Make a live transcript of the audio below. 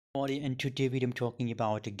And today I'm talking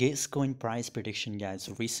about gascoin price prediction, guys.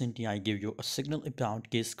 Recently I gave you a signal about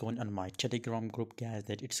gascoin on my telegram group, guys,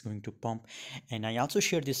 that it's going to pump, and I also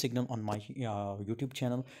shared this signal on my YouTube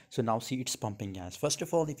channel. So now see it's pumping, guys. First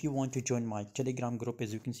of all, if you want to join my telegram group,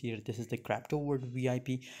 as you can see here, this is the crypto world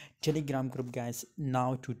VIP telegram group, guys.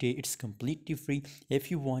 Now today it's completely free.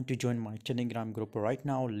 If you want to join my telegram group right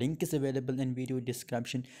now, link is available in video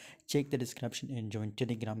description. Check the description and join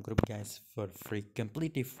telegram group, guys, for free,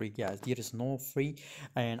 completely free, guys. There is no free,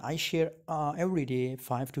 and I share every day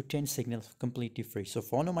 5 to 10 signals completely free. So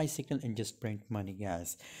follow my signal and just print money,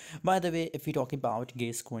 guys. By the way, if we talk about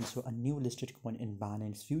gas coin, so a new listed coin in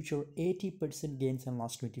Binance future, 80% gains in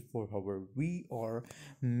last 24 hours. We are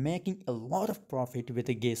making a lot of profit with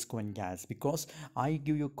the gas coin, guys, because I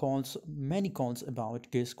give you calls, many calls about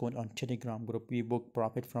gas coin on telegram group. We book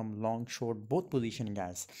profit from long short both position,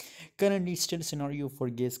 guys. Currently still scenario for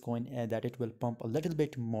gascoin that it will pump a little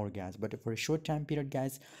bit more, guys, but for a short time period,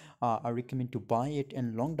 guys, I recommend to buy it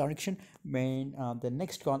in long direction. When the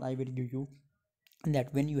next call I will give you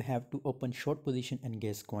that when you have to open short position and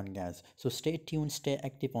gascoin, guys. So stay tuned, stay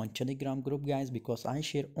active on telegram group, guys, because I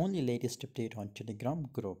share only latest update on telegram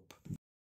group.